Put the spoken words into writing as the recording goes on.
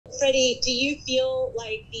Fredy, do you feel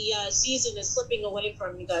like the season is slipping away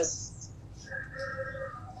from you guys?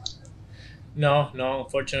 No,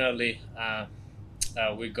 unfortunately,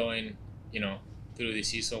 we're going, through the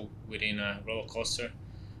season within a roller coaster.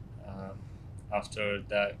 Um, After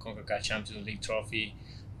the CONCACAF Champions League trophy,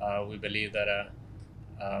 we believe that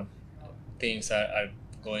things are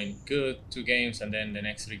going good 2 games, and then the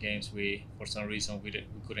next 3 games for some reason we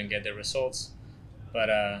couldn't get the results. But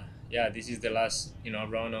yeah, this is the last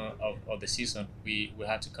run of the season. We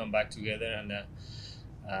had to come back together, and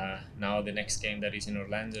now the next game that is in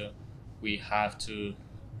Orlando, we have to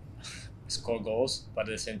score goals, but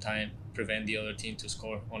at the same time prevent the other team to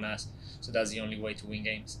score on us. So that's the only way to win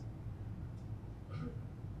games.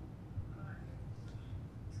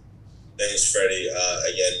 Thanks, Fredy.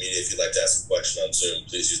 Again, media, if you'd like to ask a question on Zoom,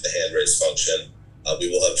 please use the hand raise function. We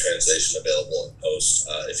will have translation available in post.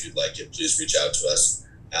 If you'd like it, please reach out to us.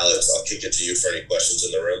 Alex, I'll kick it to you for any questions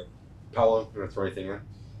in the room. Paulo, you want to throw anything in?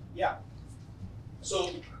 Yeah.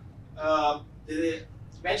 So, the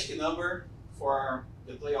magic number for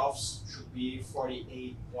the playoffs should be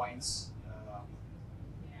 48 points.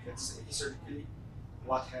 That's historically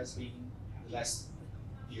what has been the last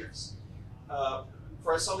years.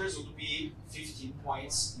 For Sounders, it would be 15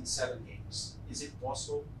 points in 7 games. Is it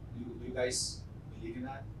possible? Do you guys believe in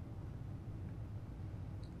that?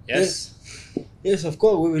 Yes. Yes, of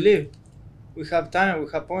course, we believe. We have time, we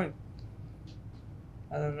have point.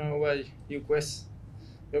 I don't know why your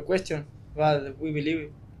question, but we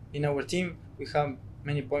believe in our team. We have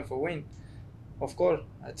many points for win. Of course,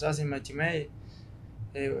 I trust in my teammate.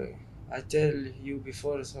 I tell you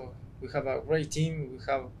before, so we have a great team. We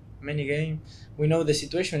have many games. We know the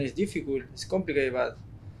situation is difficult, it's complicated, but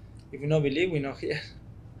if we don't believe, we know here.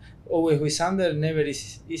 Always with Sander, never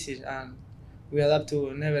is easy, and we adapt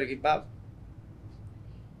to never give up.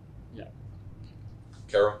 Yeah.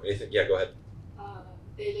 Carol, anything? Yeah, go ahead.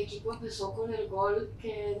 El equipo empezó con el gol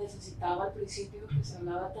que necesitaba al principio, que se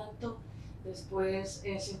hablaba tanto. Después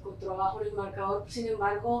se encontró bajo el marcador, sin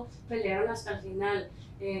embargo, pelearon hasta el final.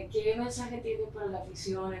 ¿Qué mensaje tiene para la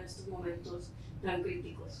afición en estos momentos tan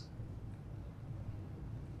críticos?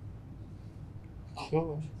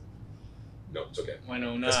 No, it's okay.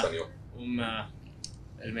 Bueno, Español.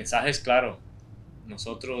 el mensaje es claro.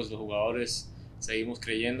 Nosotros, los jugadores, seguimos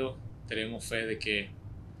creyendo, tenemos fe de que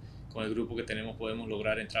con el grupo que tenemos podemos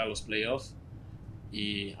lograr entrar a los playoffs,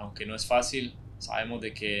 y aunque no es fácil, sabemos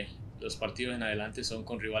de que los partidos en adelante son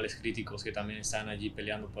con rivales críticos que también están allí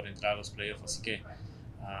peleando por entrar a los playoffs, así que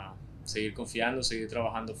seguir confiando, seguir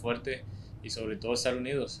trabajando fuerte y sobre todo estar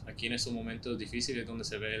unidos. Aquí en estos momentos difíciles es donde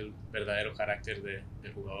se ve el verdadero carácter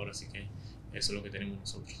del jugador, así que eso es lo que tenemos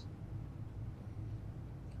nosotros.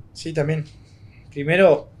 Sí, también.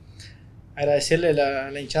 Primero, agradecerle a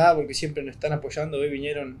la hinchada porque siempre nos están apoyando. Hoy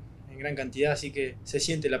vinieron en gran cantidad, así que se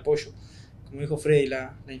siente el apoyo. Como dijo Fredy,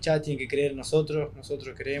 la hinchada tiene que creer en nosotros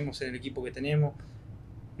creemos en el equipo que tenemos.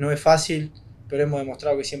 No es fácil, pero hemos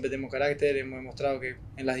demostrado que siempre tenemos carácter, hemos demostrado que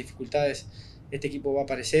en las dificultades este equipo va a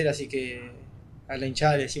aparecer, así que a la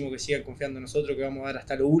hinchada le decimos que sigan confiando en nosotros, que vamos a dar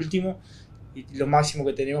hasta lo último y lo máximo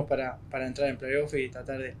que tenemos para entrar en playoff y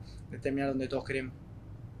tratar de terminar donde todos queremos.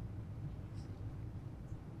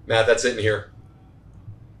 Matt, that's it in here.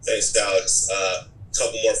 Thanks, Alex.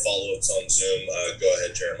 Couple more follow-ups on Zoom. Go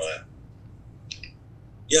ahead, Jeremiah.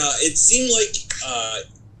 Yeah, it seemed like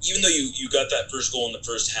even though you got that first goal in the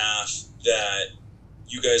first half, that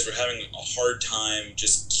you guys were having a hard time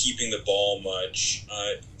just keeping the ball much.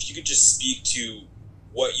 If you could just speak to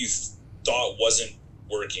what you thought wasn't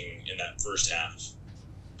working in that first half.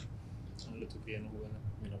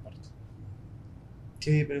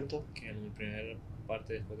 ¿Qué preguntó? Que en la primera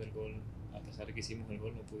parte, después del gol, a pesar de que hicimos el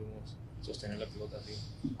gol, no pudimos sostener la pelota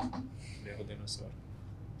arriba, lejos de nuestro arco.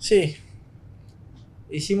 Sí,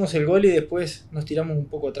 hicimos el gol y después nos tiramos un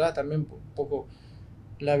poco atrás, también un poco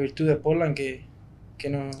la virtud de Portland que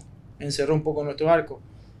nos encerró un poco nuestro arco.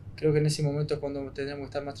 Creo que en ese momento es cuando teníamos que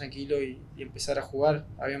estar más tranquilos y empezar a jugar.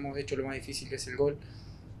 Habíamos hecho lo más difícil, que es el gol,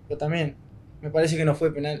 pero también me parece que no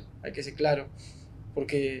fue penal, hay que ser claro,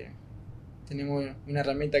 porque tenemos una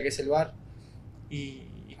herramienta que es el VAR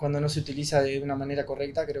y cuando no se utiliza de una manera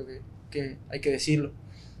correcta creo que hay que decirlo.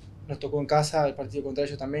 Nos tocó en casa, el partido contra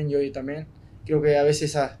ellos también y hoy también. Creo que a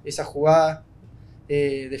veces esa jugada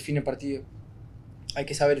define el partido. Hay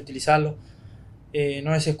que saber utilizarlo.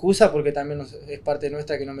 No es excusa porque también es parte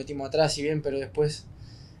nuestra que nos metimos atrás, si bien, pero después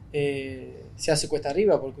se hace cuesta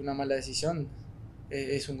arriba porque una mala decisión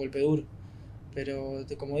es un golpe duro. Pero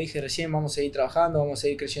como dije recién, vamos a seguir trabajando, vamos a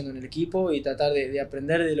seguir creciendo en el equipo y tratar de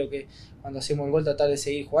aprender de lo que cuando hacemos el gol, tratar de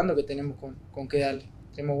seguir jugando, que tenemos con qué darle.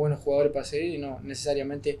 tenemos buenos jugadores para seguir y no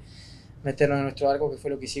necesariamente meternos en nuestro arco, que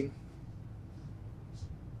fue lo que hicimos.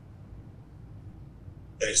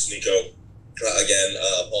 Thanks, Nico. Again,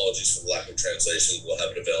 apologies for the lack of translation. We'll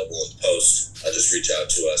have it available in post. Just reach out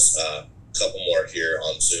to us. A couple more here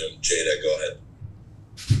on Zoom. Jada, go ahead.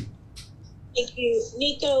 Thank you.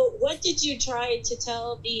 Nico, what did you try to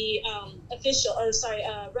tell the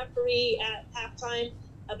referee at halftime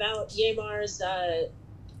about Yemar's,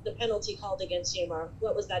 the penalty called against Yemar?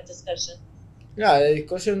 What was that discussion? Yeah, the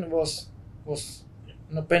discussion was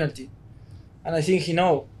no penalty. And I think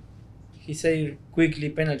he said quickly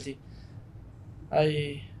penalty.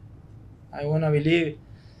 I want to believe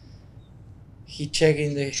he checked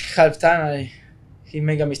in the halftime and he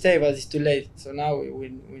make a mistake, but it's too late. So now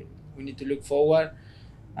we need to look forward,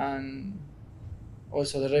 and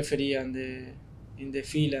also the referee and in the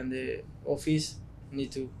field and the office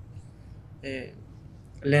need to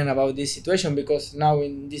learn about this situation, because now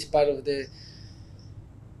in this part of the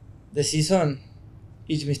season,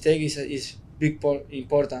 each mistake is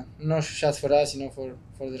important, not just for us,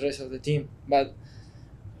 for the rest of the team. But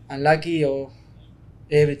unlucky or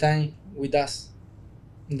every time with us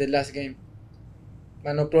in the last game.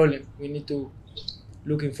 But no problem. We need to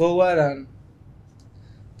looking forward and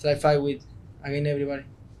try fight with again everybody.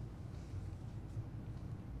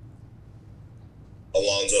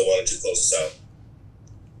 Alonso, why don't you close us out?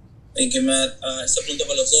 Thank you, Matt. Esta pregunta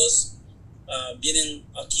para los dos. Vienen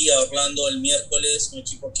aquí a Orlando el miércoles, un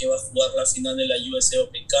equipo que va a jugar la final de la USA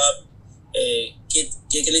Open Cup. ¿Qué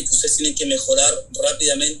creen que ustedes tienen que mejorar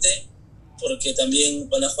rápidamente? Porque también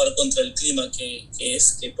van a jugar contra el clima, que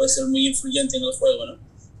puede ser muy influyente en el juego,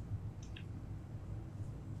 ¿no?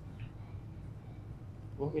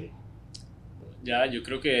 Ya, yo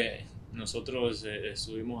creo que nosotros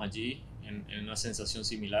estuvimos allí en una sensación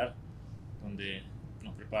similar, donde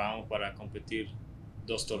nos preparamos para competir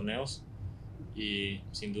 2 torneos y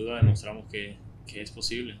sin duda demostramos que es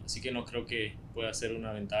posible. Así que no creo que pueda ser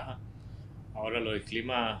una ventaja. Ahora lo del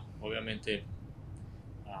clima, obviamente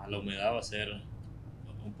la humedad va a ser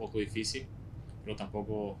un poco difícil, pero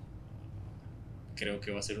tampoco creo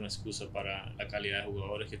que va a ser una excusa para la calidad de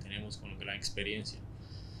jugadores que tenemos con gran experiencia.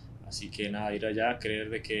 Así que nada, ir allá, creer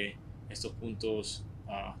de que estos puntos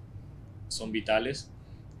son vitales,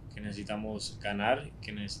 que necesitamos ganar,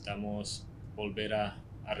 que necesitamos volver a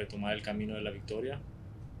retomar el camino de la victoria,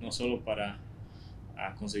 no solo para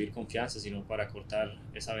conseguir confianza, sino para cortar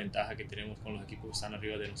esa ventaja que tenemos con los equipos que están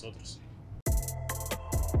arriba de nosotros.